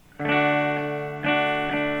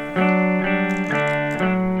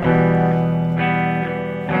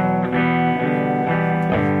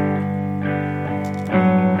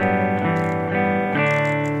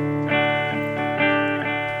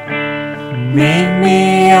Meet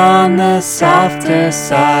me on the softer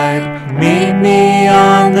side. Meet me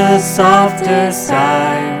on the softer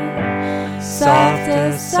side.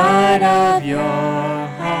 Softer side of your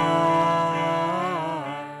heart.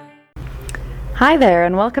 Hi there,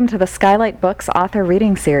 and welcome to the Skylight Books author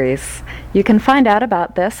reading series. You can find out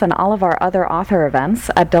about this and all of our other author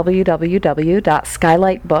events at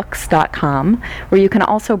www.skylightbooks.com, where you can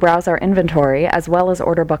also browse our inventory as well as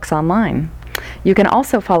order books online. You can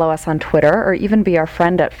also follow us on Twitter or even be our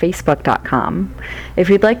friend at facebook.com. If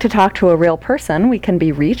you'd like to talk to a real person, we can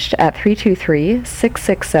be reached at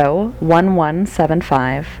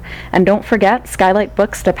 323-660-1175. And don't forget, Skylight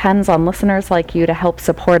Books depends on listeners like you to help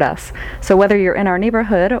support us. So whether you're in our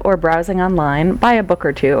neighborhood or browsing online, buy a book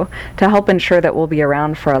or two to help ensure that we'll be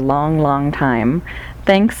around for a long, long time.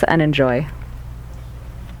 Thanks and enjoy.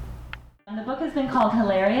 The book has been called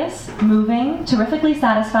hilarious, moving, terrifically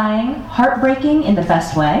satisfying, heartbreaking in the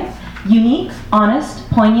best way, unique, honest,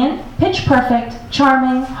 poignant, pitch perfect,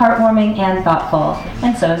 charming, heartwarming, and thoughtful.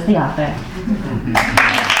 And so is the author.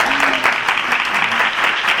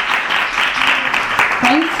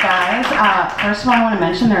 Thanks, guys. First of all, I want to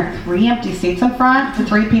mention there are 3 empty seats in front. The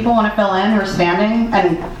 3 people want to fill in who are standing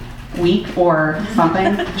and weak or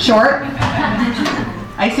something. Short.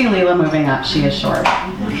 I see Leela moving up. She is short.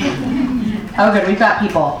 Oh, good. We've got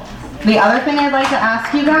people. The other thing I'd like to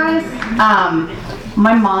ask you guys,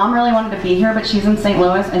 my mom really wanted to be here, but she's in St.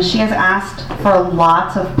 Louis, and she has asked for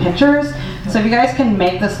lots of pictures. So if you guys can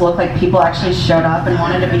make this look like people actually showed up and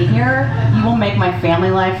wanted to be here, you will make my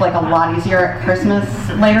family life like a lot easier at Christmas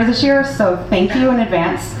later this year. So thank you in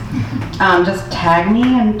advance. Just tag me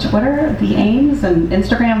on Twitter, the Ames, and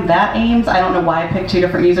Instagram, that Ames. I don't know why I picked 2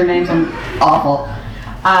 different usernames. I'm awful.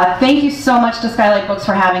 Thank you so much to Skylight Books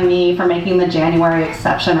for having me, for making the January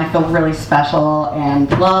exception. I feel really special and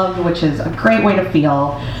loved, which is a great way to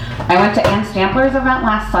feel. I went to Ann Stampler's event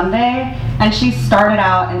last Sunday, and she started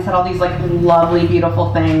out and said all these like lovely,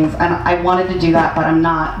 beautiful things, and I wanted to do that, but I'm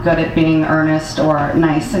not good at being earnest or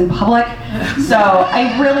nice in public. So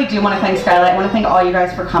I really do want to thank Skylight. I want to thank all you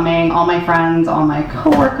guys for coming, all my friends, all my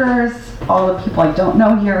coworkers, all the people I don't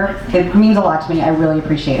know here. It means a lot to me. I really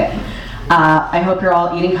appreciate it. I hope you're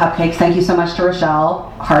all eating cupcakes. Thank you so much to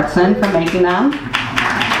Rochelle Hartson for making them.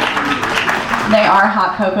 They are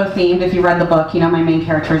hot cocoa themed. If you read the book, you know my main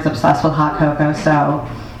character is obsessed with hot cocoa, so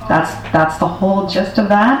that's the whole gist of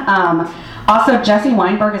that. Also, Jessie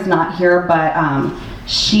Weinberg is not here, but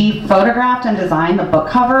she photographed and designed the book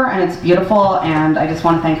cover, and it's beautiful, and I just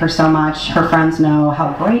want to thank her so much. Her friends know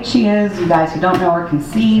how great she is. You guys who don't know her can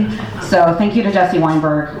see. So thank you to Jessie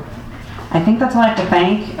Weinberg. I think that's all I have to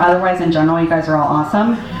thank. Otherwise, in general, you guys are all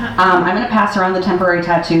awesome. I'm going to pass around the temporary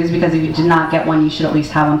tattoos because if you did not get one, you should at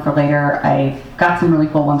least have one for later. I got some really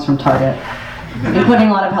cool ones from Target, including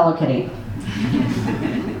a lot of Hello Kitty. You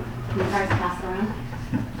guys pass it around?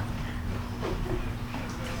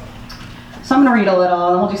 So I'm going to read a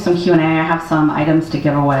little, and we'll do some Q&A. I have some items to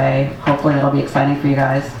give away. Hopefully that'll be exciting for you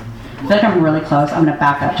guys. I feel like I'm really close. I'm going to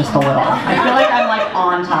back up just a little. I feel like I'm like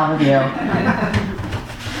on top of you.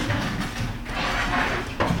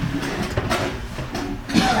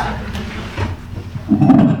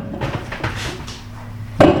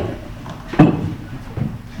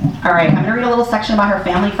 All right, I'm going to read a little section about her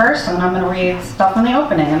family first, and then I'm going to read stuff in the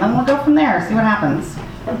opening, and then we'll go from there, see what happens.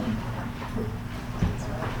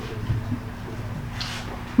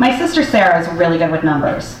 My sister Sarah is really good with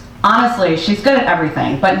numbers. Honestly, she's good at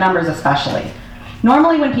everything, but numbers especially.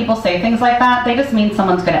 Normally when people say things like that, they just mean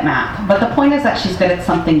someone's good at math, but the point is that she's good at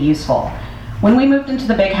something useful. When we moved into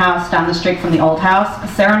the big house down the street from the old house,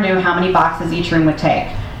 Sarah knew how many boxes each room would take.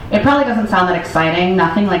 It probably doesn't sound that exciting,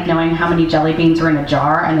 nothing like knowing how many jelly beans are in a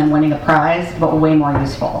jar and then winning a prize, but way more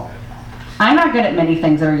useful. I'm not good at many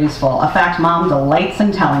things that are useful, a fact Mom delights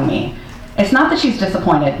in telling me. It's not that she's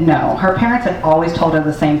disappointed, no. Her parents had always told her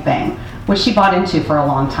the same thing, which she bought into for a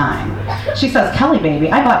long time. She says, "Kelly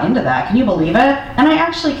baby, I bought into that, can you believe it?" And I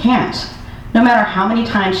actually can't. No matter how many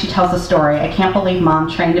times she tells the story, I can't believe Mom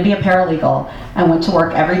trained to be a paralegal and went to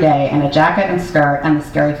work every day in a jacket and skirt and the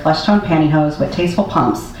scary flesh-tone pantyhose with tasteful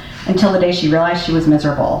pumps, until the day she realized she was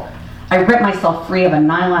miserable. "I ripped myself free of a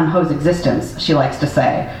nylon hose existence," she likes to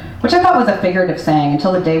say, which I thought was a figurative saying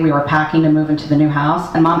until the day we were packing to move into the new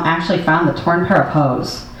house and Mom actually found the torn pair of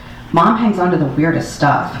hose. Mom hangs on to the weirdest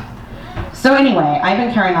stuff. So anyway, I've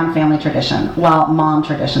been carrying on family tradition, well, Mom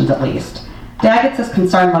traditions at least. Dad gets this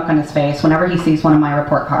concerned look on his face whenever he sees one of my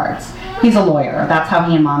report cards. He's a lawyer, that's how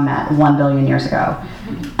he and Mom met 1 billion years ago.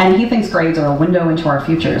 And he thinks grades are a window into our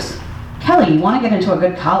futures. "Kelly, you want to get into a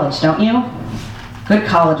good college, don't you?" Good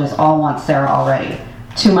colleges all want Sarah already,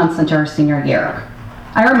 2 months into her senior year.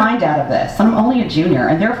 I remind Dad of this, and I'm only a junior,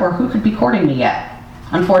 and therefore who could be courting me yet?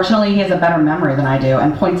 Unfortunately, he has a better memory than I do,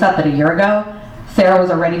 and points out that a year ago, Sarah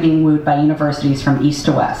was already being wooed by universities from east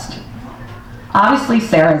to west. Obviously,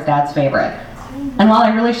 Sarah is Dad's favorite. And while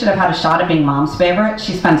I really should have had a shot at being Mom's favorite,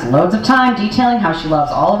 she spends loads of time detailing how she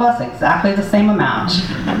loves all of us exactly the same amount.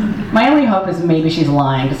 My only hope is maybe she's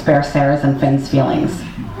lying to spare Sarah's and Finn's feelings.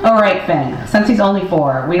 Oh right, Finn, since he's only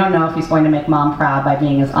 4, we don't know if he's going to make Mom proud by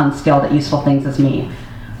being as unskilled at useful things as me.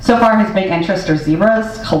 So far, his big interests are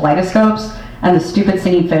zebras, kaleidoscopes, and the stupid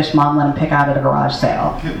singing fish Mom let him pick out at a garage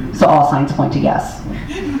sale. So all signs point to yes.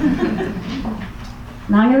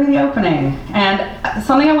 Now I'm going to read the opening. And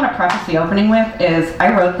something I want to preface the opening with is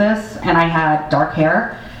I wrote this and I had dark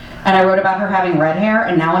hair. And I wrote about her having red hair,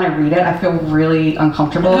 and now when I read it, I feel really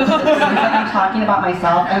uncomfortable because it seems like I'm talking about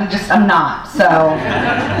myself, and I'm not. So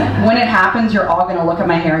when it happens, you're all going to look at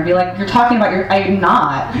my hair and be like, you're talking about I'm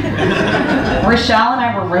not. Rochelle and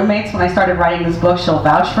I were roommates when I started writing this book. She'll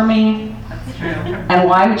vouch for me. And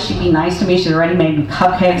why would she be nice to me? She's already made me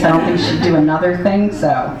cupcakes. I don't think she'd do another thing,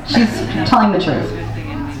 so she's telling the truth.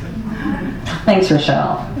 Thanks,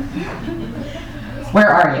 Rochelle. Where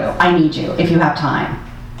are you? I need you, if you have time.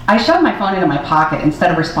 I shoved my phone into my pocket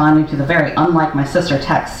instead of responding to the very unlike my sister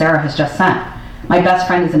text Sarah has just sent. My best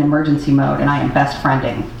friend is in emergency mode, and I am best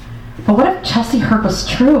friending. But what if Chelsea heard was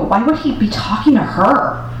true? Why would he be talking to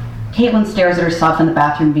her? Caitlin stares at herself in the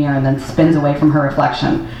bathroom mirror and then spins away from her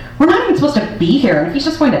reflection. We're not even supposed to be here, and if he's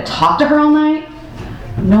just going to talk to her all night?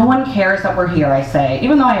 No one cares that we're here, I say,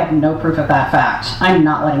 even though I have no proof of that fact. I'm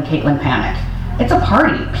not letting Caitlin panic. It's a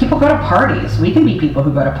party. People go to parties. We can be people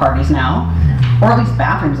who go to parties now. Or at least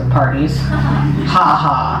bathrooms at parties. Ha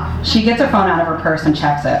ha. She gets her phone out of her purse and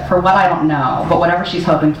checks it. For what I don't know, but whatever she's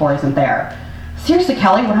hoping for isn't there. Seriously,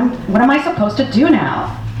 Kelly, what am I supposed to do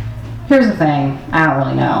now? Here's the thing, I don't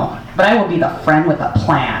really know. But I will be the friend with a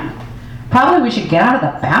plan. Probably we should get out of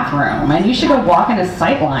the bathroom, and you should go walk in his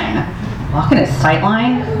sightline. Walk in his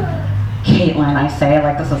sightline? Caitlin, I say,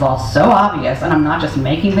 like this is all so obvious, and I'm not just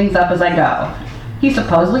making things up as I go. He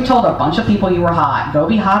supposedly told a bunch of people you were hot. Go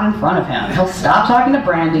be hot in front of him. He'll stop talking to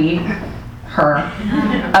Brandy, her,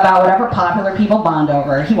 about whatever popular people bond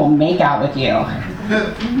over. He will make out with you.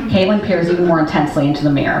 Caitlin peers even more intensely into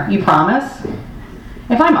the mirror. You promise?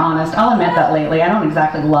 If I'm honest, I'll admit that lately I don't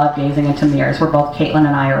exactly love gazing into mirrors where both Caitlin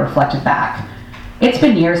and I are reflected back. It's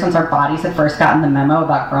been years since our bodies had first gotten the memo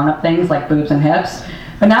about grown-up things like boobs and hips,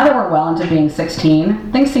 but now that we're well into being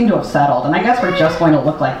 16, things seem to have settled, and I guess we're just going to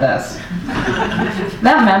look like this.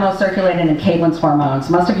 That memo circulated in Caitlin's hormones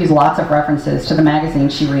must have used lots of references to the magazine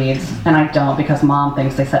she reads, and I don't because Mom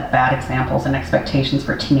thinks they set bad examples and expectations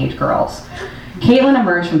for teenage girls. Caitlin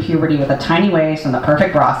emerged from puberty with a tiny waist and the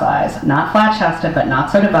perfect bra size. Not flat-chested, but not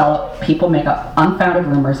so developed. People make up unfounded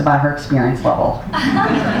rumors about her experience level.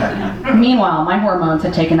 Meanwhile, my hormones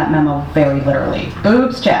had taken that memo very literally.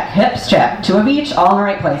 Boobs, check. Hips, check. 2 of each, all in the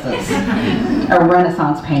right places. A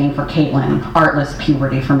Renaissance painting for Caitlin. Artless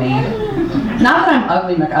puberty for me. Not that I'm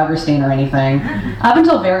ugly McUggerstein or anything. Up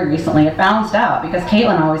until very recently, it balanced out because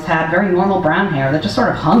Caitlin always had very normal brown hair that just sort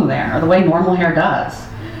of hung there, the way normal hair does.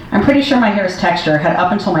 I'm pretty sure my hair's texture had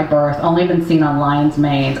up until my birth only been seen on lions'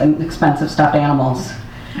 manes and expensive stuffed animals.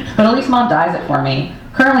 But at least Mom dyes it for me.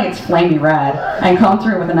 Currently it's flamey red and combed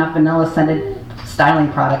through with enough vanilla-scented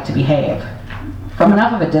styling product to behave. From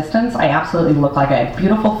enough of a distance, I absolutely look like I have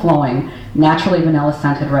beautiful, flowing, naturally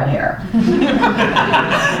vanilla-scented red hair.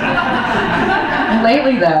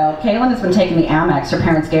 Lately, though, Caitlin has been taking the Amex her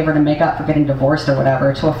parents gave her to make up for getting divorced or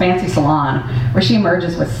whatever to a fancy salon where she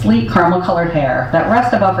emerges with sleek, caramel-colored hair that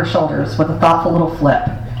rests above her shoulders with a thoughtful little flip.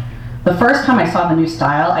 The first time I saw the new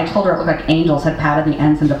style, I told her it looked like angels had patted the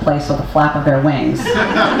ends into place with the flap of their wings.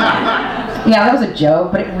 Yeah, that was a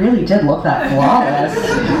joke, but it really did look that flawless.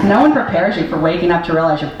 No one prepares you for waking up to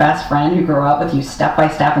realize your best friend who grew up with you step by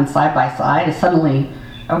step and side by side is suddenly,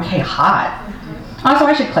 okay, hot. Also,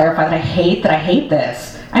 I should clarify that I hate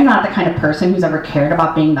this. I'm not the kind of person who's ever cared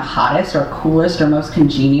about being the hottest or coolest or most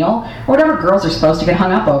congenial, or whatever girls are supposed to get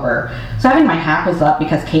hung up over. So having my hackles up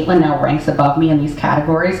because Caitlin now ranks above me in these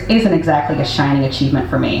categories isn't exactly a shining achievement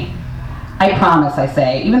for me. I promise, I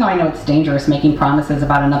say, even though I know it's dangerous making promises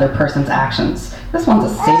about another person's actions. This one's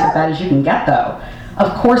as safe a bet as you can get, though.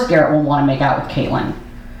 Of course Garrett will want to make out with Caitlin.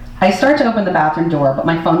 I start to open the bathroom door, but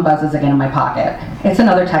my phone buzzes again in my pocket. It's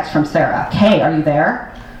another text from Sarah. Kay, are you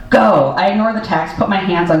there? Go! I ignore the text, put my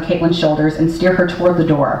hands on Caitlin's shoulders, and steer her toward the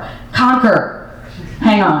door. Conquer!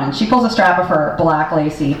 Hang on. She pulls a strap of her black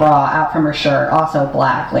lacy bra out from her shirt, also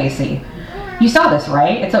black lacy. You saw this,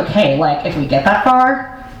 right? It's okay, like, if we get that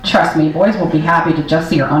far? Trust me, boys will be happy to just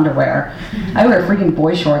see your underwear. I wear freaking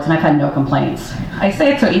boy shorts and I've had no complaints. I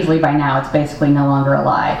say it so easily by now, it's basically no longer a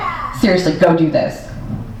lie. Seriously, go do this.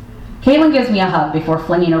 Caitlin gives me a hug before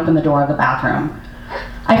flinging open the door of the bathroom.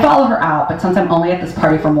 I follow her out, but since I'm only at this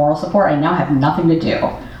party for moral support, I now have nothing to do.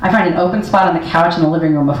 I find an open spot on the couch in the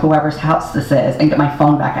living room of whoever's house this is and get my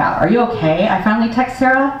phone back out. Are you okay? I finally text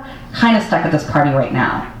Sarah. Kind of stuck at this party right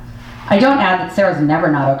now. I don't add that Sarah's never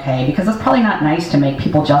not okay because it's probably not nice to make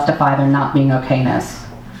people justify their not being okayness.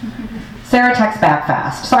 Sarah texts back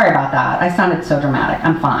fast. Sorry about that. I sounded so dramatic.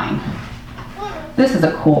 I'm fine. This is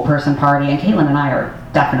a cool person party and Caitlin and I are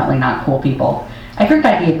definitely not cool people. I think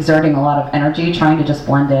I'd be exerting a lot of energy trying to just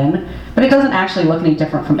blend in, but it doesn't actually look any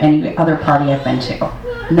different from any other party I've been to.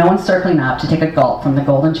 No one's circling up to take a gulp from the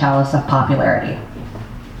golden chalice of popularity.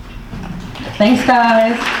 Thanks,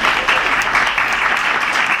 guys.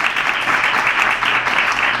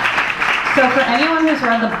 So for anyone who's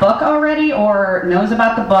read the book already or knows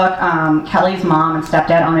about the book, Kelly's mom and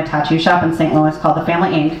stepdad own a tattoo shop in St. Louis called The Family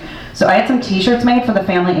Inc. So I had some t-shirts made for The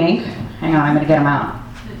Family Inc. Hang on, I'm gonna get them out.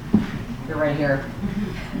 They're right here.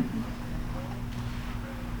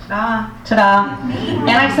 Ta-da, ta-da. And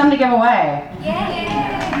I have some to give away. Yay.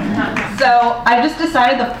 So I just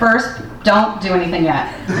decided don't do anything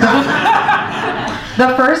yet.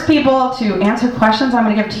 The first people to answer questions I'm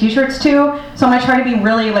going to give t-shirts to. So I'm going to try to be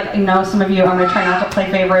really, some of you, I'm going to try not to play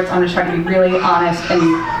favorites. I'm going to try to be really honest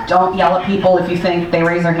and don't yell at people if you think they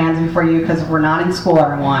raise their hands before you, because we're not in school,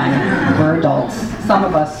 everyone. We're adults. Some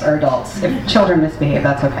of us are adults. If children misbehave,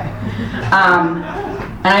 that's okay.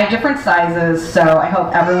 And I have different sizes, so I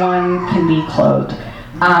hope everyone can be clothed.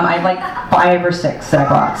 I have like 5 or 6 that I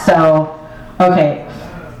brought. So, okay.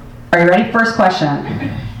 Are you ready? First question.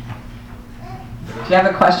 Do you have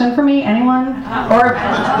a question for me? Anyone? Or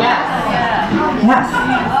yes. Yes.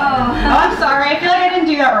 Oh, I'm sorry. I feel like I didn't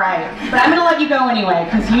do that right. But I'm going to let you go anyway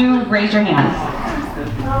because you raised your hand.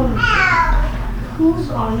 Whose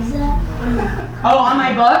arm is that? Oh, on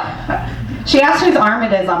my book? She asked whose arm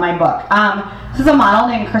it is on my book. This is a model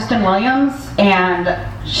named Kristen Williams, and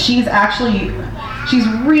she's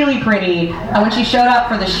really pretty. And when she showed up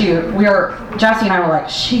for the shoot, Jesse and I were like,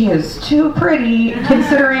 she is too pretty,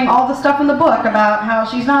 considering all the stuff in the book about how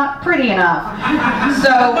she's not pretty enough.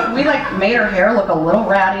 So we made her hair look a little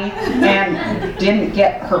ratty and didn't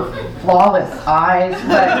get her flawless eyes,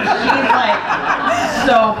 but she's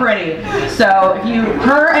so pretty. So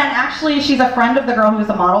and actually she's a friend of the girl who was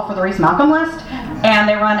the model for the Reese Malcolm list. And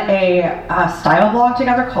they run a style blog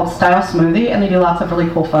together called Style Smoothie, and they do lots of really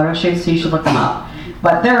cool photo shoots, so you should look them up.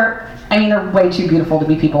 But they're way too beautiful to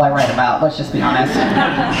be people I write about, let's just be honest.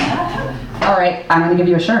 All right, I'm gonna give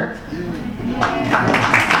you a shirt.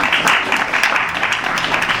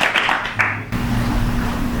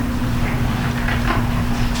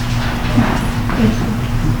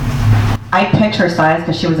 I picked her size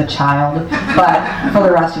because she was a child, but for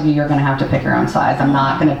the rest of you, you're gonna have to pick your own size. I'm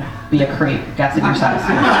not gonna be a creep guessing your size.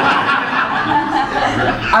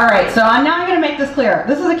 All right, so now I'm going to make this clear.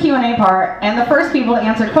 This is the Q&A part, and the first people to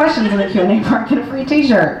answer questions in the Q&A part get a free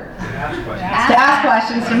t-shirt. To ask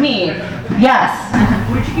questions to me. Yes?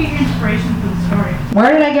 Where'd you get your inspiration for the story?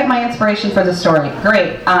 Where did I get my inspiration for the story?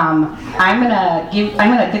 Great. I'm gonna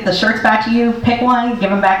get the shirts back to you, pick one,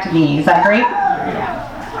 give them back to me. Is that great?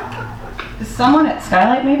 Does someone at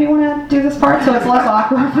Skylight maybe want to do this part so it's less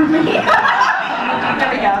awkward for me? There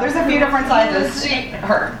we go. There's a few different sizes.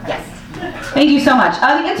 Her. Yes. Thank you so much.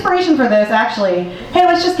 The inspiration for this, actually, hey,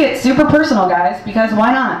 let's just get super personal, guys, because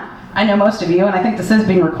why not? I know most of you, and I think this is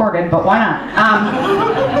being recorded, but why not?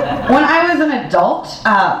 When I was an adult,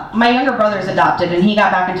 my younger brother's adopted, and he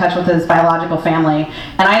got back in touch with his biological family,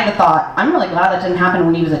 and I had the thought, I'm really glad that didn't happen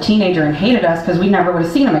when he was a teenager and hated us, because we never would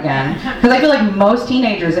have seen him again. Because I feel like most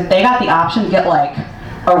teenagers, if they got the option to get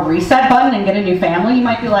a reset button and get a new family, you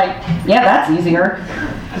might be like, yeah, that's easier.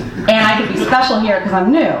 And I could be special here because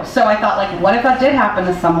I'm new. So I thought, what if that did happen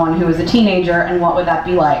to someone who was a teenager, and what would that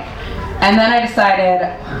be like? And then I decided,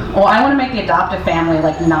 well, I want to make the adoptive family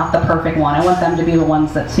not the perfect one. I want them to be the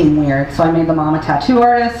ones that seem weird. So I made the mom a tattoo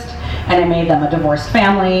artist, and I made them a divorced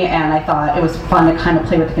family, and I thought it was fun to kind of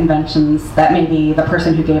play with the conventions that maybe the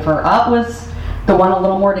person who gave her up was the one a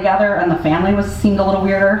little more together, and the family seemed a little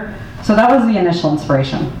weirder. So that was the initial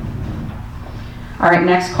inspiration. All right,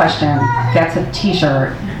 next question. Gets a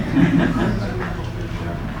t-shirt.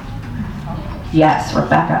 Yes,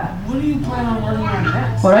 Rebecca. What do you plan on working on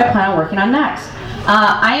next? What do I plan on working on next?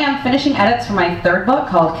 I am finishing edits for my 3rd book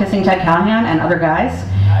called Kissing Ted Callahan and Other Guys.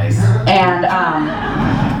 Nice. And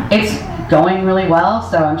it's going really well,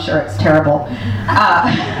 so I'm sure it's terrible.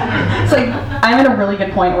 It's like I'm at a really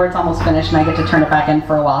good point where it's almost finished and I get to turn it back in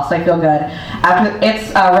for a while, so I feel good.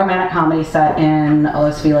 It's a romantic comedy set in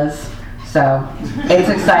Los Feliz, so it's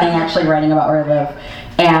exciting actually writing about where I live.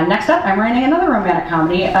 And next up, I'm writing another romantic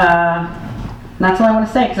comedy. That's all I want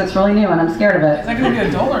to say because it's really new and I'm scared of it. Is that going to be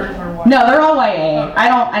adult or what? No, they're all YA.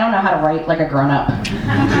 I don't know how to write like a grown-up.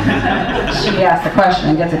 She asks the question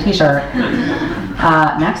and gets a t-shirt.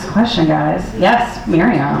 Next question, guys. Yes,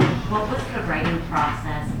 Miriam. What was the writing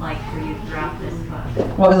process like for you throughout this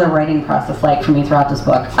book? What was the writing process like for me throughout this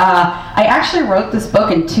book? I actually wrote this book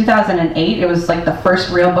in 2008. It was like the first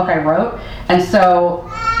real book I wrote. And so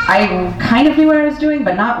I kind of knew what I was doing,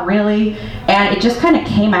 but not really. And it just kind of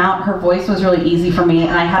came out. Her voice was really easy for me,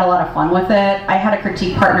 and I had a lot of fun with it. I had a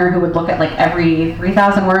critique partner who would look at like every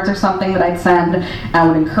 3,000 words or something that I'd send and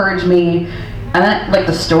would encourage me. And then like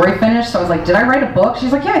the story finished, so I was like, did I write a book?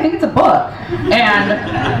 She's like, yeah, I think it's a book.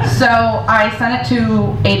 And so I sent it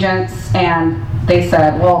to agents, and they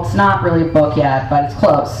said, well, it's not really a book yet, but it's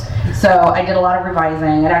close. So I did a lot of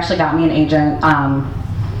revising. It actually got me an agent.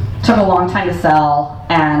 Took a long time to sell,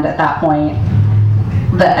 and at that point,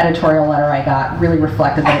 the editorial letter I got really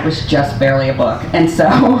reflected that it was just barely a book. And so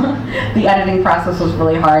the editing process was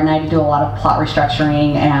really hard, and I had to do a lot of plot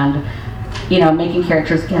restructuring and, you know, making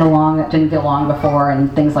characters get along that didn't get along before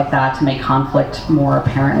and things like that to make conflict more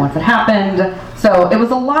apparent once it happened. So it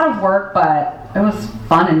was a lot of work, but it was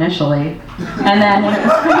fun initially. And then when it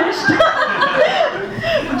was finished,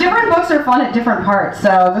 different books are fun at different parts.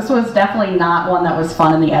 So this was definitely not one that was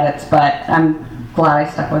fun in the edits, but I'm glad I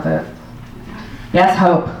stuck with it. Yes,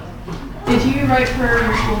 Hope. Did you write for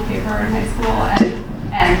your school paper in high school?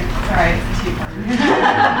 And sorry, it's a two-parter.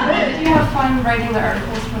 Did you have fun writing the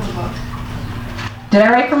articles for the book? Did I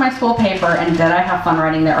write for my school paper, and did I have fun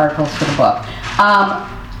writing the articles for the book?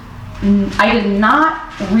 I did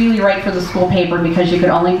not really write for the school paper because you could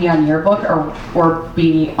only be on yearbook or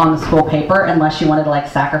be on the school paper unless you wanted to like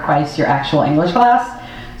sacrifice your actual English class.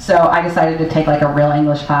 So I decided to take like a real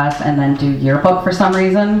English class and then do yearbook for some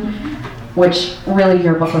reason, which really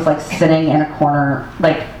yearbook was like sitting in a corner.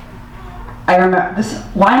 Like, I remember this.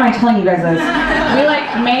 Why am I telling you guys this? We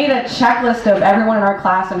like made a checklist of everyone in our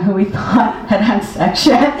class and who we thought had had sex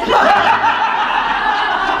yet.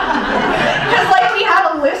 Because like we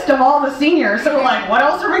had a list of all the seniors, so we're like, what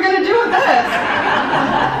else are we gonna do with this?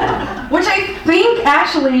 Which I think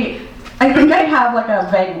actually, I have like a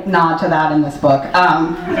vague nod to that in this book,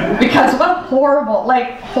 because what a horrible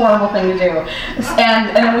thing to do.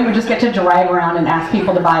 And then we would just get to drive around and ask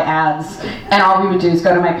people to buy ads, and all we would do is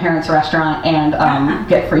go to my parents' restaurant and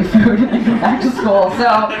get free food and then go back to school.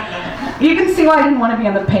 So you can see why I didn't want to be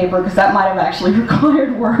on the paper, because that might have actually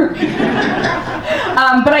required work.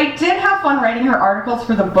 But I did have fun writing her articles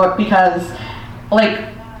for the book because, like,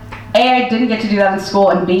 A, I didn't get to do that in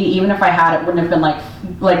school, and B, even if I had, it wouldn't have been like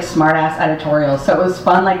smart-ass editorials. So it was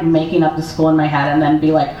fun like making up the school in my head and then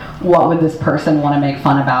be like, what would this person want to make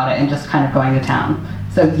fun about it, and just kind of going to town.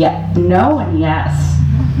 So yeah, no and yes.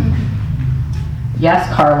 Yes,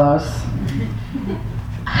 Carlos.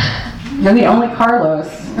 You're the only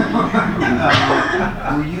Carlos.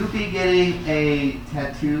 Will you be getting a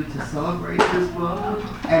tattoo to celebrate this book?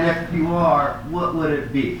 And if you are, what would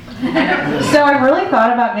it be? So I really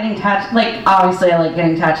thought about getting tattoos. Like, obviously I like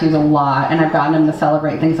getting tattoos a lot, and I've gotten them to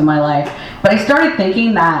celebrate things in my life. But I started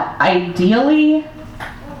thinking that ideally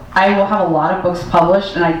I will have a lot of books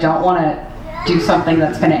published, and I don't want to do something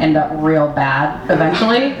that's going to end up real bad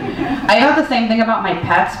eventually. I have the same thing about my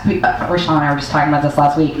pets. Rashawn and I were just talking about this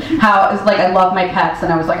last week. How it's like I love my pets,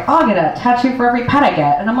 and I was like, oh, I'll get a tattoo for every pet I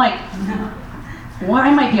get. And I'm like, well,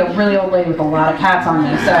 I might be a really old lady with a lot of cats on me.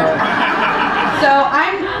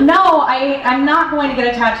 I'm not going to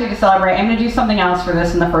get a tattoo to celebrate. I'm going to do something else for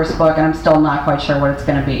this in the first book, and I'm still not quite sure what it's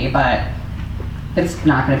going to be, but it's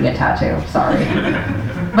not going to be a tattoo. Sorry.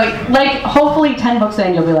 But like, hopefully 10 books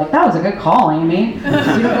in, you'll be like, that was a good call, Amy. You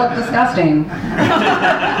don't look disgusting.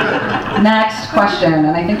 Next question,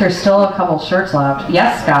 and I think there's still a couple shirts left.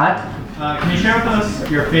 Yes, Scott? Can you share with us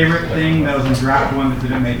your favorite thing that was in draft one that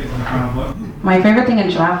didn't make it to the final book? My favorite thing in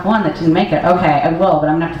draft one that didn't make it? Okay, I will, but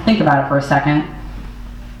I'm going to have to think about it for a second.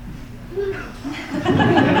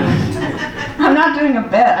 I'm not doing a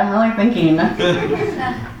bit, I'm really thinking.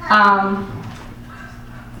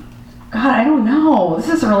 God, I don't know. This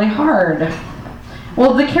is really hard.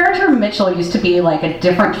 Well, the character Mitchell used to be like a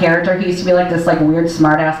different character. He used to be like this like weird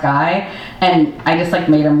smart-ass guy, and I just like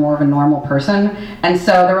made him more of a normal person. And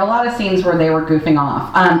so there were a lot of scenes where they were goofing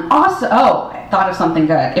off. Also, I thought of something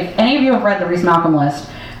good. If any of you have read the Reese Malcolm list,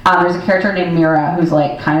 There's a character named Mira who's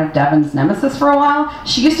like kind of Devon's nemesis for a while.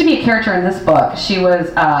 She used to be a character in this book. She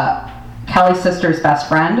was Kelly's sister's best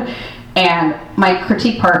friend. And my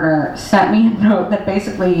critique partner sent me a note that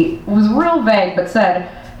basically was real vague but said,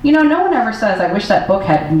 you know, no one ever says, I wish that book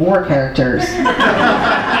had more characters.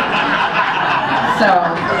 So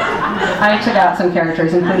I took out some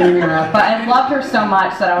characters, including Mira, but I loved her so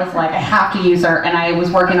much that I was like, I have to use her, and I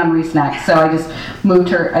was working on Reese next, so I just moved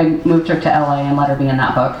her to LA and let her be in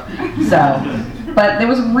that book. So, but it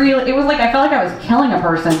was like, I felt like I was killing a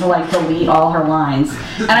person to like delete all her lines.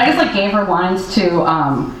 And I just like gave her lines to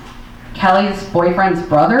Kelly's boyfriend's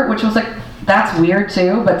brother, which was like, that's weird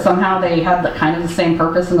too, but somehow they had the, kind of the same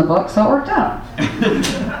purpose in the book, so it worked out.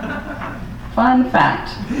 Fun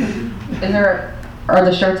fact. Are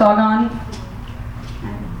the shirts all gone?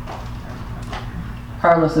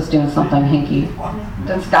 Carlos is doing something hinky.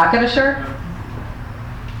 Did Scott get a shirt?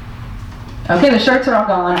 Okay, the shirts are all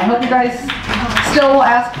gone. I hope you guys still will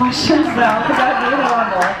ask questions though, because that'd be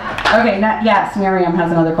horrible. Okay, yes, Miriam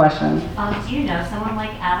has another question. Do you know someone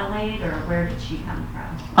like Adelaide, or where did she come from?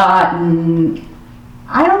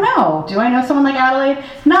 I don't know. Do I know someone like Adelaide?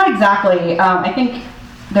 Not exactly. I think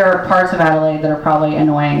there are parts of Adelaide that are probably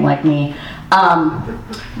annoying like me.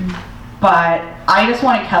 But I just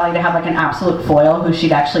wanted Kelly to have like an absolute foil who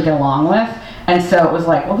she'd actually get along with. And so it was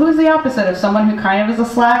like, well, who's the opposite of someone who kind of is a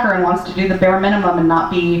slacker and wants to do the bare minimum and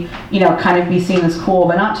not be, you know, kind of be seen as cool,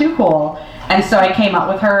 but not too cool. And so I came up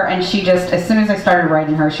with her, and she just, as soon as I started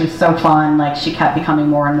writing her, she was so fun. Like, she kept becoming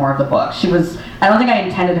more and more of the book. She was, I don't think I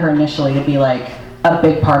intended her initially to be like a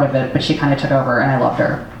big part of it, but she kind of took over, and I loved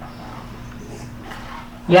her.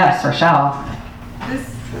 Yes, Rochelle.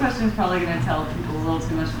 This question is probably going to tell people a little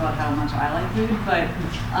too much about how much I like food, but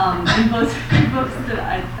in both books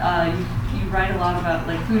that you write a lot about,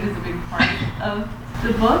 like, food is a big part of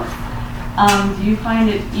the books. Do you find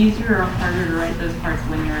it easier or harder to write those parts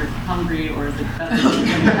when you're hungry, or is it better when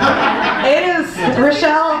you're not? It is,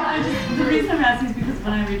 Rochelle. The reason I'm asking is because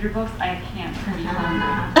when I read your books, I can't be hungry.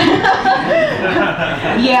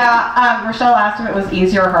 Yeah, Rochelle asked if it was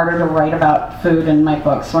easier or harder to write about food in my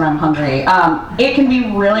books when I'm hungry. It can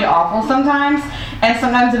be really awful sometimes, and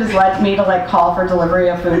sometimes it has led me to like call for delivery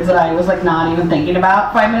of foods that I was like not even thinking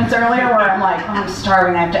about 5 minutes earlier, where I'm like, oh, I'm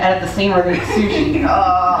starving, I have to edit the scene where they eat sushi.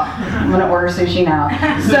 Oh, I'm gonna order sushi now.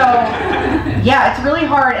 So yeah, it's really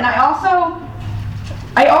hard. And I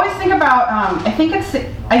always think about, I think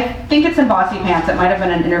it's in Bossy Pants. It might have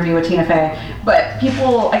been an interview with Tina Fey, but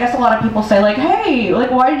I guess a lot of people say like, hey,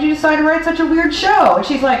 like, why did you decide to write such a weird show? And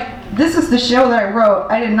she's like, this is the show that I wrote.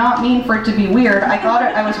 I did not mean for it to be weird. I thought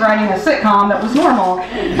I was writing a sitcom that was normal.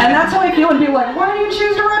 And that's how I feel when people are like, why do you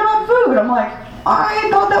choose to write about food? I'm like, I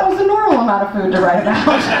thought that was a normal amount of food to write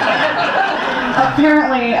about.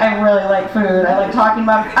 Apparently, I really like food. I like talking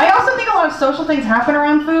about it. I also think a lot of social things happen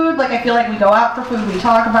around food. Like, I feel like we go out for food, we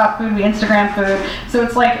talk about food, we Instagram food. So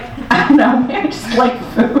it's like, I don't know, maybe I just like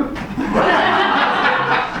food.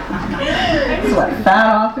 That's what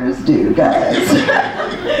fat authors do, guys.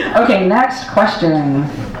 Okay, next question.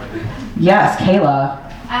 Yes, Kayla.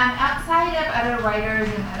 Outside of other writers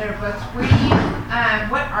and other books,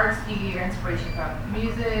 what arts do you get your inspiration from?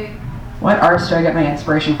 Music? What arts do I get my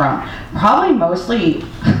inspiration from? Probably mostly,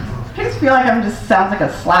 I just feel like I'm just sounds like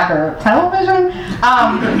a slacker. Television?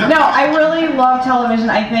 No, I really love television.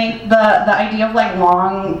 I think the idea of like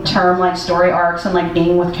long-term like story arcs and like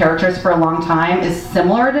being with characters for a long time is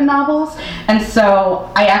similar to novels. And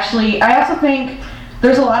so I also think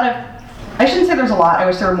there's a lot of, I shouldn't say there's a lot, I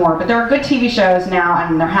wish there were more, but there are good TV shows now,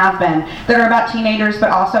 and there have been, that are about teenagers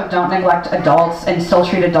but also don't neglect adults and still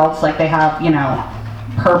treat adults like they have, you know,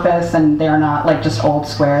 purpose, and they're not like just old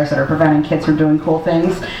squares that are preventing kids from doing cool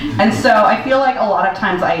things. And so I feel like a lot of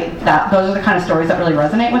times those are the kind of stories that really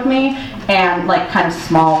resonate with me, and like kind of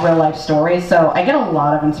small real life stories. So I get a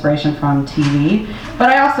lot of inspiration from TV, but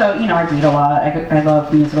I also, you know, I read a lot. I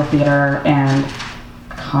love musical theater and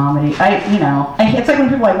comedy. It's like when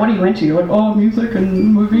people are like, what are you into? You're like, oh, music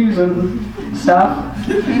and movies and stuff.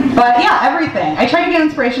 But yeah, everything. I try to get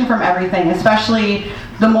inspiration from everything, especially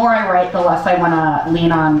the more I write, the less I want to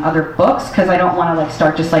lean on other books, because I don't want to like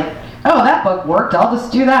start just like, oh, that book worked, I'll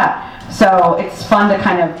just do that. So it's fun to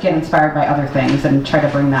kind of get inspired by other things and try to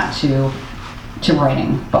bring that to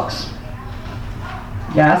writing books.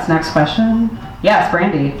 Yes, next question. Yes,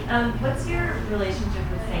 Brandy. What's your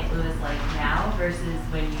relationship with St. Louis like now versus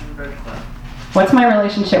when you wrote the book? What's my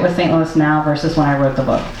relationship with St. Louis now versus when I wrote the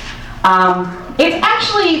book? It's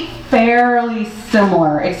actually fairly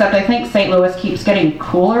similar, except I think St. Louis keeps getting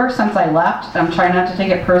cooler since I left. I'm trying not to take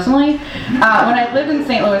it personally. When I lived in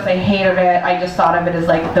St. Louis, I hated it. I just thought of it as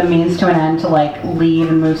like the means to an end to like leave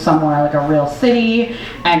and move somewhere like a real city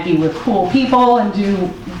and be with cool people and do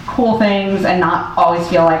cool things and not always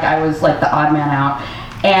feel like I was like the odd man out.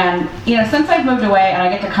 And, you know, since I've moved away and I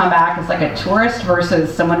get to come back as like a tourist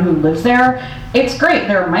versus someone who lives there, it's great.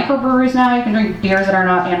 There are microbreweries now. You can drink beers that are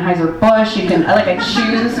not Anheuser-Busch. You can, I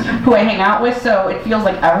choose who I hang out with, so it feels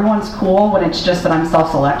like everyone's cool when it's just that I'm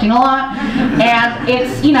self-selecting a lot. And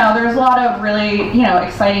it's, you know, there's a lot of really, you know,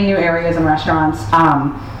 exciting new areas and restaurants.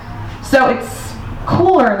 So it's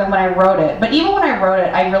cooler than when I wrote it. But even when I wrote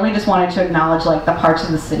it, I really just wanted to acknowledge like the parts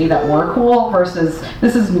of the city that were cool versus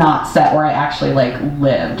this is not set where I actually like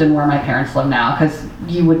lived and where my parents live now, because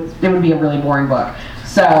it would be a really boring book.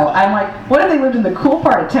 So I'm like, what if they lived in the cool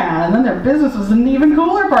part of town and then their business was in the even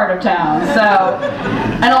cooler part of town? So,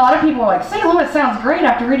 and a lot of people are like, St. Louis sounds great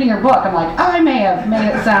after reading your book. I'm like, I may have made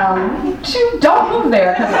it sound don't move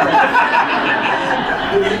there.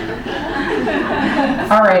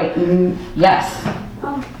 All right, yes.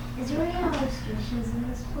 Is there any illustrations in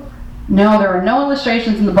this book? No, there are no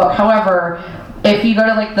illustrations in the book. However, if you go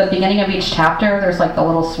to like the beginning of each chapter, there's like the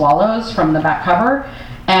little swallows from the back cover,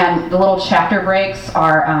 and the little chapter breaks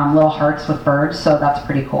are little hearts with birds, so that's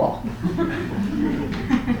pretty cool.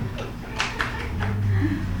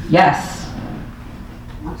 Yes.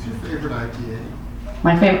 What's your favorite IPA?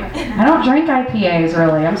 My favorite. I don't drink IPAs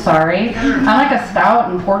really. I'm sorry. I'm like a stout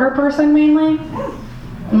and porter person mainly.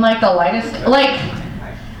 I'm like the lightest. Like,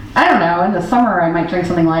 I don't know. In the summer, I might drink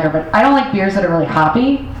something lighter, but I don't like beers that are really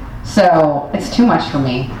hoppy. So it's too much for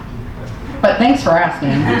me. But thanks for asking.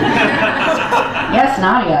 Yes,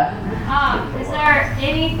 Nadia. Is there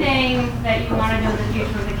anything that you want to do in the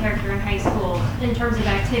future with a character in high school in terms of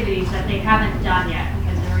activities that they haven't done yet?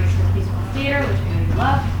 Because they're recent musical theater, which we know you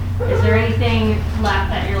love. Is there anything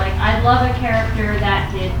left that you're like, I'd love a character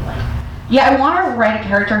that did like? Yeah, I want to write a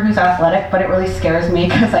character who's athletic, but it really scares me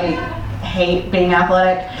because I hate being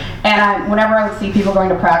athletic. And whenever I would see people going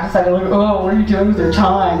to practice, I'd be like, oh, what are you doing with your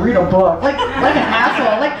time? Read a book. Like an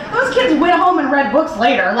asshole. Like, those kids went home and read books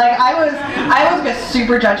later. Like, I was like a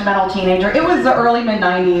super judgmental teenager. It was the early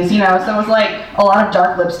mid-90s, you know, so it was like a lot of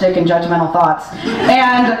dark lipstick and judgmental thoughts.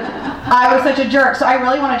 And I was such a jerk. So I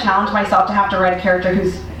really want to challenge myself to have to write a character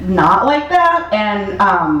who's not like that and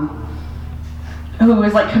who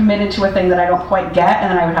is like committed to a thing that I don't quite get,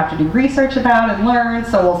 and then I would have to do research about and learn,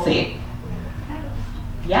 so we'll see.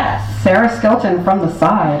 Yes, Sarah Skilton from the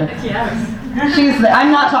side. Yes.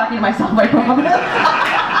 I'm not talking to myself, I promise.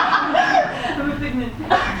 I'm a figment.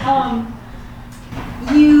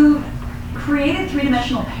 You created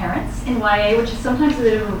three-dimensional parents in YA, which is sometimes a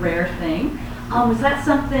bit of a rare thing. Was that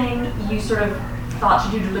something you sort of thought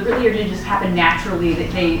to do deliberately, or did it just happen naturally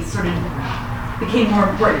that they sort of became more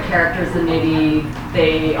important characters than maybe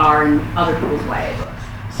they are in other people's YA books?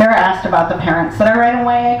 Sarah asked about the parents that I write in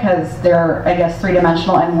YA because they're, I guess,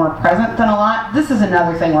 three-dimensional and more present than a lot. This is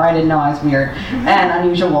another thing where I didn't know I was weird and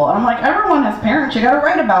unusual. And I'm like, everyone has parents, you gotta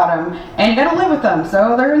write about them, and you gotta live with them,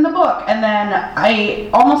 so they're in the book. And then I,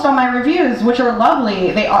 almost on my reviews, which are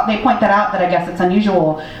lovely, they point that out that I guess it's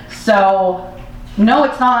unusual. So, no,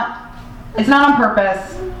 it's not. It's not on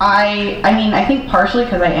purpose. I mean, I think partially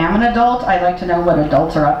because I am an adult, I like to know what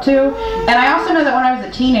adults are up to. And I also know that when I was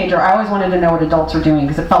a teenager, I always wanted to know what adults were doing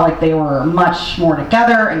because it felt like they were much more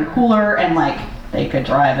together and cooler and like they could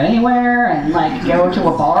drive anywhere and like go to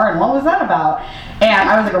a bar, and what was that about? And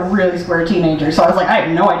I was like a really square teenager, so I was like, I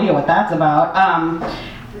have no idea what that's about.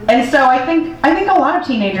 And so I think a lot of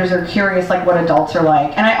teenagers are curious like what adults are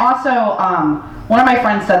like. And I also, one of my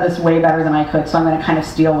friends said this way better than I could, so I'm going to kind of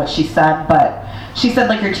steal what she said, but she said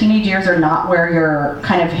like your teenage years are not where you're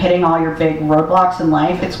kind of hitting all your big roadblocks in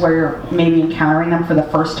life, it's where you're maybe encountering them for the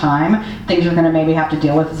first time, things you're going to maybe have to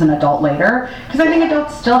deal with as an adult later. Because I think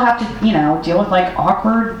adults still have to, you know, deal with like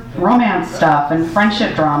awkward romance stuff and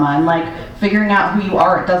friendship drama and like figuring out who you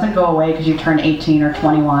are. It doesn't go away because you turn 18 or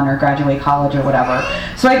 21 or graduate college or whatever.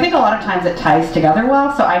 So I think a lot of times it ties together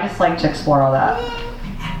well, so I just like to explore all that.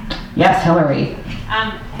 Yes, Hillary.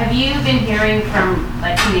 Have you been hearing from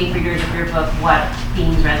like teenage readers of your book what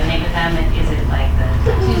themes resonate with them? Is it like the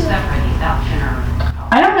tattoo stuff or the adoption or?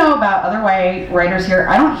 I don't know about other YA writers here.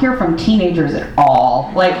 I don't hear from teenagers at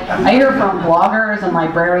all. Like, I hear from bloggers and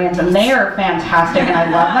librarians, and they are fantastic, and I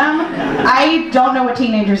love them. I don't know what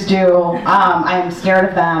teenagers do. I'm scared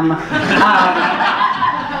of them.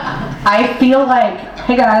 I feel like,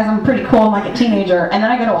 hey guys, I'm pretty cool, I'm like a teenager, and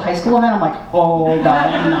then I go to a high school event, I'm like, oh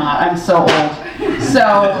god, I'm not, I'm so old. So,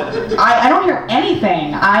 I don't hear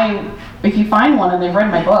anything. if you find one and they've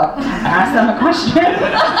read my book, ask them a question.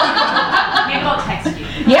 Maybe they'll text you.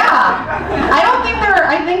 Yeah.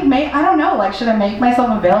 I don't know, like, should I make myself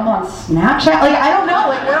available on Snapchat? Like, I don't know,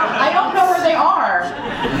 like, I don't know where they are.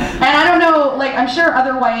 And I don't know, like, I'm sure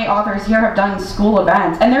other YA authors here have done school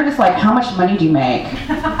events, and they're just like, how much money do you make?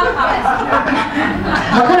 What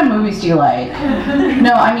kind of movies do you like?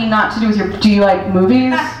 No, I mean, not to do with do you like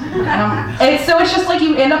movies? It's just like,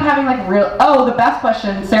 you end up having like the best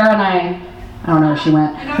question, Sarah and I don't know where she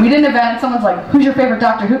went. We did an event and someone's like, who's your favorite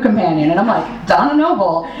Doctor Who companion? And I'm like, Donna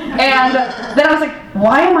Noble. And then I was like,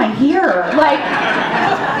 why am I here? Like,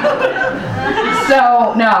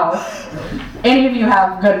 so no. Any of you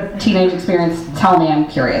have good teenage experience, tell me, I'm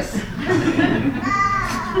curious.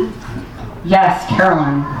 Yes,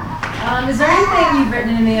 Carolyn. Is there anything you've written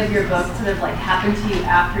in any of your books that have like happened to you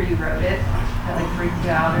after you wrote it that like freaked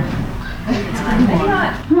you out or something? Maybe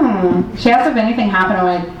not. She asked if anything happened in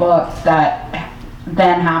my book that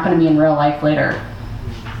then happened to me in real life later.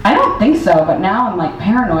 I don't think so, but now I'm like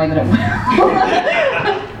paranoid that it will.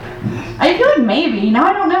 I feel like maybe. Now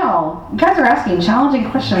I don't know. You guys are asking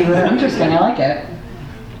challenging questions that are interesting. I like it.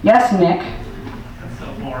 Yes, Nick. That's a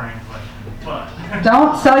boring question, but...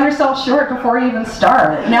 Don't sell yourself short before you even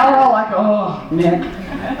start. Now we're all like, oh, Nick.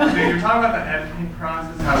 So you're talking about the editing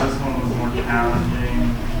process, how this one was more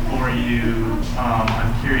challenging for you.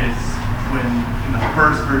 I'm curious, when in the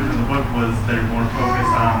first version of the book, was there more focus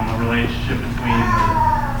on the relationship between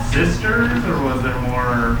the sisters, or was there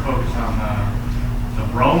more focus on the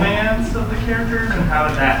romance of the characters, and how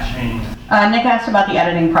did that change? Nick asked about the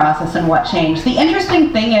editing process and what changed. The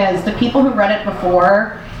interesting thing is, the people who read it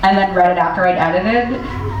before and then read it after I'd edited,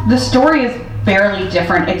 the story is fairly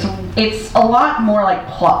different. It's a lot more like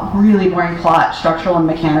plot, really boring plot, structural and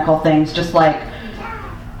mechanical things, just like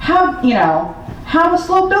have a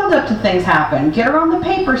slow build up to things happen, get her on the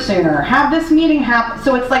paper sooner, have this meeting happen.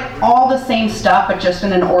 So it's like all the same stuff, but just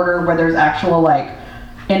in an order where there's actual like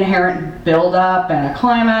inherent build up and a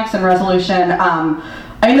climax and resolution.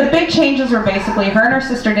 I mean, the big changes were basically her and her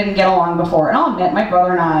sister didn't get along before, and I'll admit, my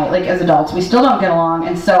brother and I, like as adults, we still don't get along,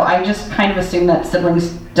 and so I just kind of assume that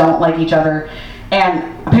siblings don't like each other, and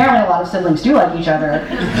apparently a lot of siblings do like each other.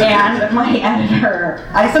 And my editor,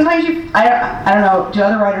 I don't know, do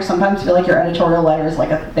other writers sometimes feel like your editorial letter is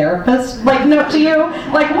like a therapist like note to you?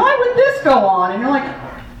 Like, why would this go on? And you're like,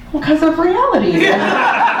 well, because of reality.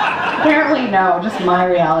 Apparently no, just my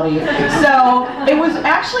reality. So it was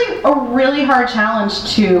actually a really hard challenge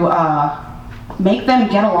to make them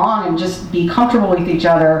get along and just be comfortable with each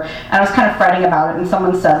other. And I was kind of fretting about it, and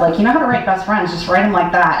someone said, like, you know how to write best friends, just write them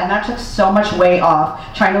like that. And that took so much weight off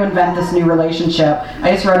trying to invent this new relationship.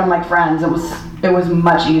 I just wrote them like friends. It was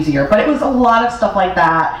much easier. But it was a lot of stuff like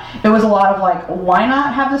that. It was a lot of like, why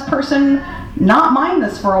not have this person not mind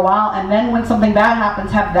this for a while, and then when something bad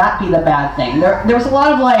happens, have that be the bad thing. There was a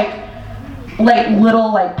lot of like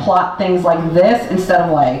little like plot things like this instead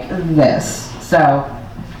of like this. So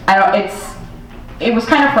it was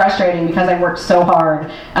kind of frustrating because I worked so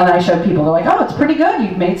hard, and then I showed people, they're like, oh, it's pretty good,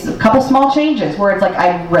 you've made a couple small changes, where it's like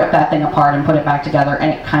I ripped that thing apart and put it back together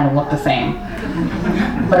and it kind of looked the same.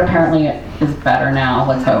 But apparently it is better now,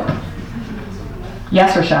 let's hope.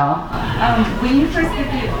 Yes, Rochelle? When you first get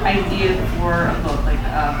the idea for a book, like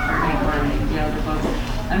or the other books,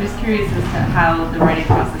 I'm just curious as to how the writing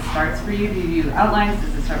process starts for you. Do you do outlines?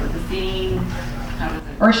 Does it start with a scene? How does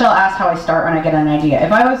it? Rochelle asked how I start when I get an idea.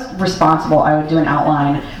 If I was responsible, I would do an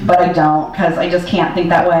outline, but I don't, because I just can't think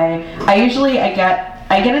that way. I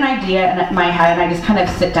get an idea in my head, and I just kind of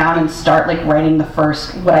sit down and start like writing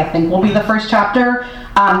what I think will be the first chapter.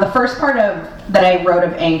 The first part that I wrote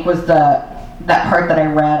of Ink was that part that I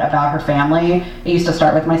read about her family. It used to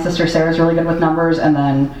start with, my sister Sarah's really good with numbers, and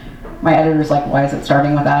then my editor's like, why is it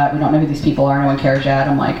starting with that? We don't know who these people are, no one cares yet.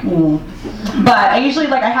 I'm like, But I usually,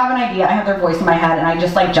 like, I have an idea, I have their voice in my head, and I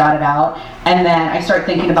just like jot it out, and then I start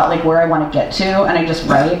thinking about like where I want to get to, and I just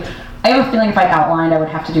write. I have a feeling if I outlined, I would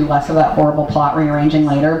have to do less of that horrible plot rearranging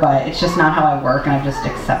later, but it's just not how I work, and I've just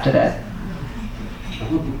accepted it.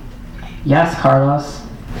 Yes, Carlos?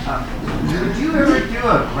 Would you ever do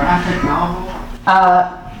a graphic novel?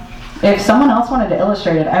 If someone else wanted to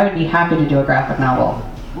illustrate it, I would be happy to do a graphic novel.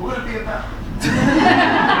 What would it be about?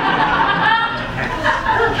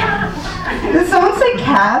 Did someone say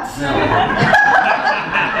cats?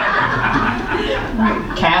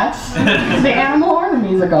 Cats? The animal or the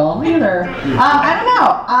musical? Either. I don't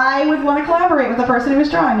know. I would want to collaborate with the person who was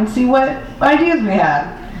drawing and see what ideas we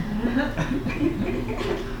had.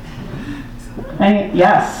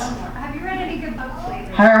 Yes. Have you read any good books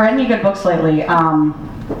lately? Have I read any good books lately?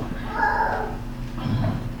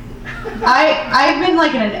 I've been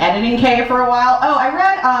like in an editing cave for a while. Oh, I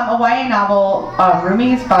read a YA novel,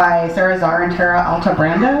 Roomies by Sarah Zar and Tara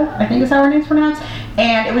Altabrando, I think is how her name's pronounced.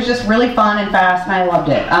 And it was just really fun and fast, and I loved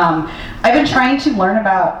it. I've been trying to learn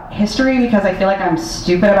about history because I feel like I'm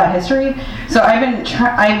stupid about history. So I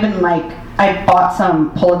bought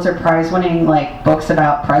some Pulitzer Prize winning like books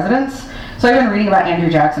about presidents. So I've been reading about Andrew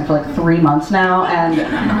Jackson for like 3 months now, and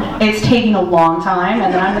it's taking a long time.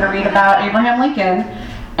 And then I'm going to read about Abraham Lincoln,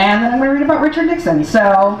 and then I'm going to read about Richard Nixon. So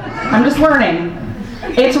I'm just learning.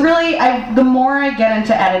 It's really, the more I get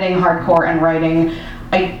into editing hardcore and writing,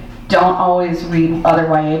 I don't always read other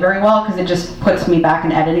YA very well because it just puts me back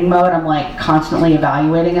in editing mode. I'm like constantly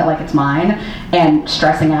evaluating it like it's mine and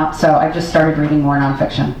stressing out. So I've just started reading more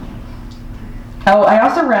nonfiction. Oh, I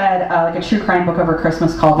also read like a true crime book over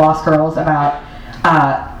Christmas called Lost Girls about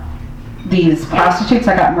these prostitutes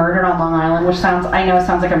that got murdered on Long Island, which I know it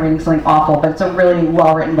sounds like I'm reading something awful, but it's a really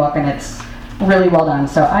well-written book and it's really well done.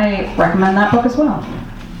 So I recommend that book as well.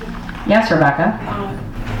 Yes, Rebecca?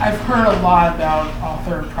 I've heard a lot about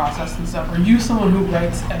author process and stuff. Are you someone who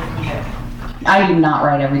writes every day? I do not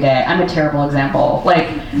write every day. I'm a terrible example. Like,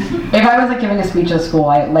 if I was like giving a speech at school,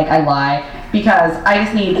 I lie because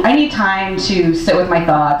I need time to sit with my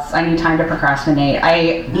thoughts. I need time to procrastinate.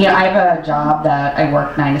 I have a job that I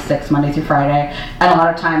work 9 to 6 Monday through Friday, and a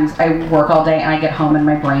lot of times I work all day and I get home and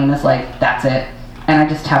my brain is like, that's it, and I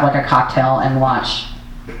just have like a cocktail and watch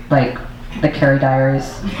like the Carrie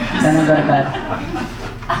Diaries, then I go to bed.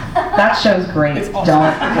 That show's great. Don't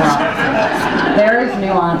watch. There is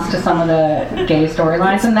nuance to some of the gay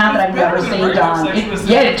storylines in that I've never seen done.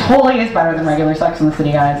 It totally is better than regular Sex in the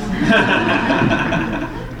City, guys.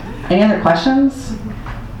 Any other questions?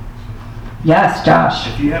 Yes, Josh.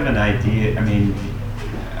 If you have an idea, I mean,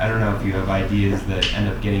 I don't know if you have ideas that end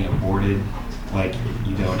up getting aborted, like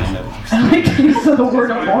you don't end up. I like the use of the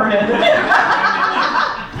word aborted.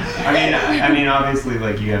 I mean, obviously,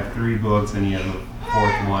 like you have 3 books and you have a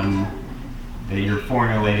 4th one that you're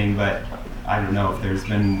formulating, but I don't know if there's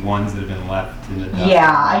been ones that have been left in the dust.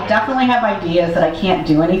 Yeah, I definitely have ideas that I can't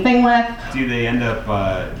do anything with. Do they end up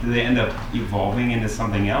evolving into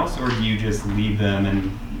something else, or do you just leave them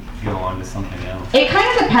and go on to something else? It kind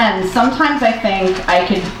of depends. Sometimes I think I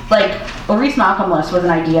could, like, Reese Malcolm-less was an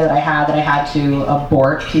idea that I had to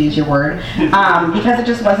abort, to use your word, because it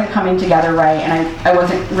just wasn't coming together right, and I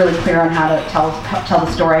wasn't really clear on how to tell the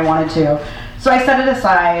story I wanted to. So I set it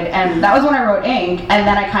aside, and that was when I wrote Ink, and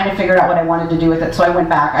then I kind of figured out what I wanted to do with it, so I went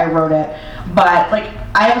back, I wrote it. But, like,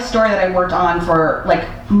 I have a story that I worked on for, like,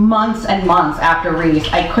 months and months after Reese.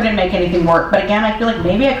 I couldn't make anything work, but again, I feel like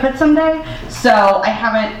maybe I could someday, so I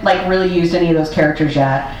haven't, like, really used any of those characters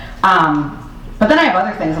yet. But then I have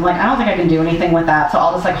other things. I'm like, I don't think I can do anything with that, so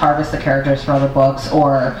I'll just, like, harvest the characters for other books,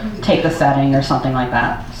 or take the setting, or something like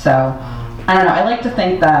that. So, I don't know, I like to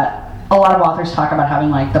think that a lot of authors talk about having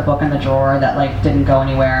like the book in the drawer that like didn't go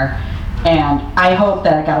anywhere, and I hope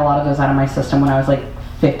that I got a lot of those out of my system when I was like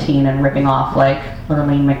 15 and ripping off like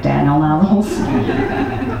Lurleen McDaniel novels.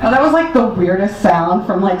 Oh, that was like the weirdest sound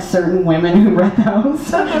from like certain women who read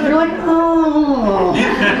those. You're like, oh.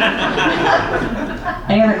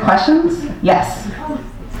 Any other questions? Yes.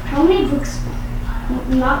 How many books,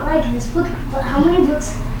 not like this book, but how many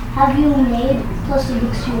books have you made plus the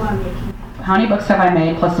books you are making? How many books have I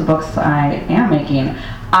made plus the books I am making?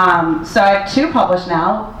 So I have 2 published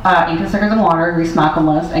now, Ink and Stickers and Water, Reese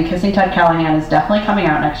Malcolm-less, and Kissing Ted Callahan is definitely coming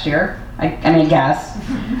out next year. I guess.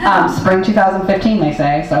 Spring 2015, they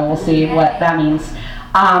say, so we'll see what that means.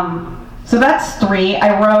 So that's 3.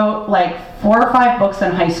 I wrote like 4 or 5 books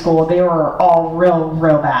in high school. They were all real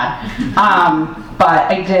bad. But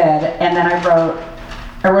I did, and then I wrote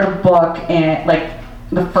a book in like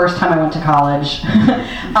the first time I went to college.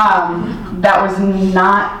 That was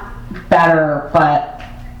not better, but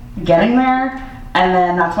getting there. And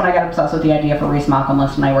then that's when I got obsessed with the idea for Reese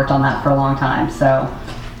Malcolm-less, and I worked on that for a long time. So,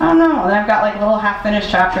 I don't know. And I've got like little half-finished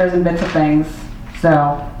chapters and bits of things.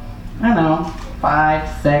 So, I don't know, 5,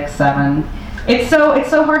 6, 7. It's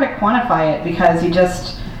so hard to quantify it because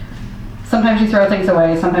sometimes you throw things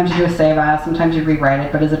away, sometimes you do a save as, sometimes you rewrite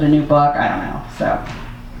it, but is it a new book? I don't know. So.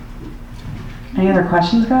 Any other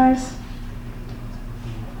questions, guys?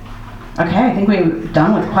 Okay, I think we're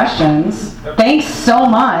done with questions. Thanks so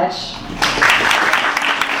much.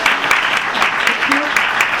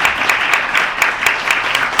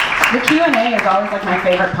 The Q&A is always like my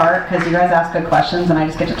favorite part because you guys ask good questions and I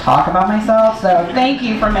just get to talk about myself. So thank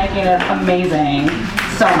you for making it amazing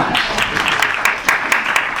so much.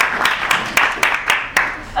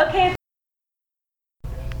 Okay.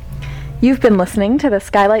 You've been listening to the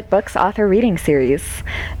Skylight Books author reading series.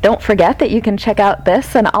 Don't forget that you can check out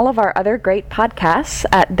this and all of our other great podcasts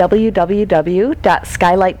at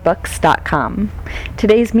www.skylightbooks.com.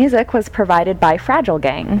 Today's music was provided by Fragile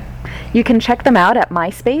Gang. You can check them out at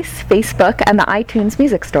MySpace, Facebook, and the iTunes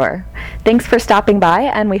Music Store. Thanks for stopping by,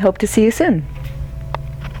 and we hope to see you soon.